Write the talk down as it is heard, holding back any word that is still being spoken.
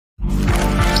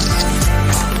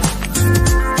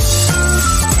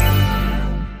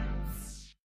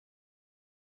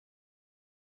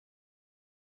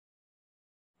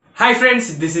Hi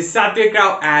friends, this is Sathvik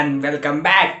and welcome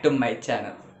back to my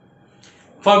channel.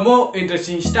 For more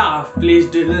interesting stuff, please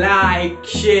do like,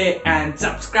 share and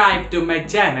subscribe to my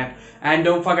channel and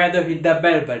don't forget to hit the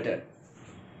bell button.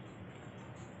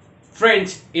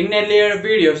 Friends, in earlier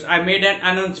videos I made an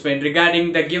announcement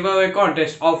regarding the giveaway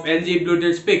contest of LG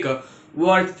Bluetooth speaker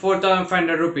worth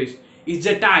 4500 rupees. It's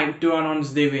the time to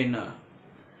announce the winner.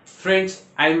 Friends,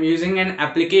 I am using an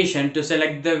application to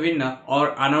select the winner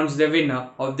or announce the winner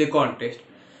of the contest.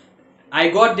 I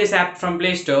got this app from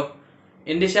Play Store.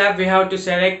 In this app we have to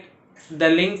select the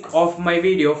link of my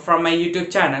video from my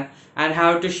YouTube channel and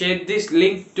have to share this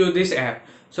link to this app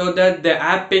so that the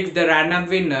app picks the random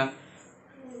winner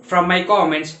from my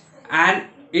comments and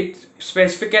it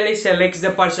specifically selects the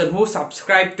person who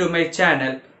subscribed to my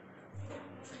channel.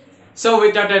 So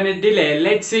without any delay,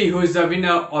 let's see who is the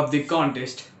winner of the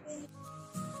contest.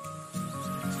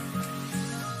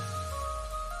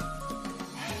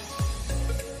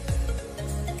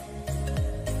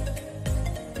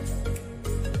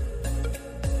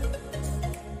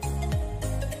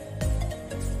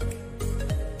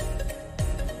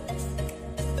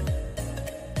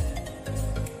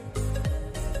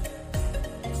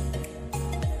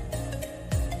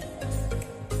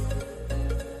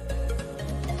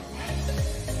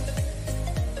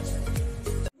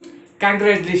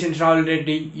 Congratulations Rahul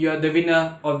Reddy, you are the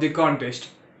winner of the contest.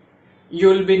 You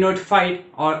will be notified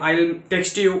or I will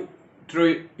text you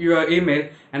through your email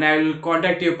and I will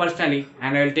contact you personally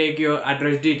and I will take your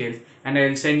address details and I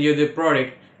will send you the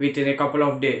product within a couple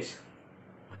of days.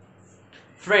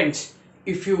 Friends,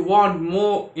 if you want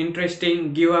more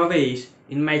interesting giveaways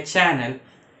in my channel,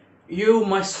 you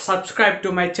must subscribe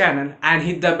to my channel and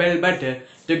hit the bell button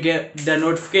to get the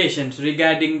notifications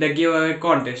regarding the giveaway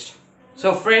contest.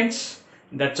 So friends,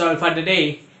 that's all for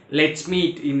today. Let's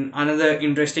meet in another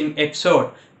interesting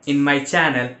episode in my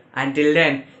channel. Until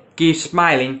then, keep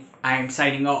smiling. I am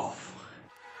signing off.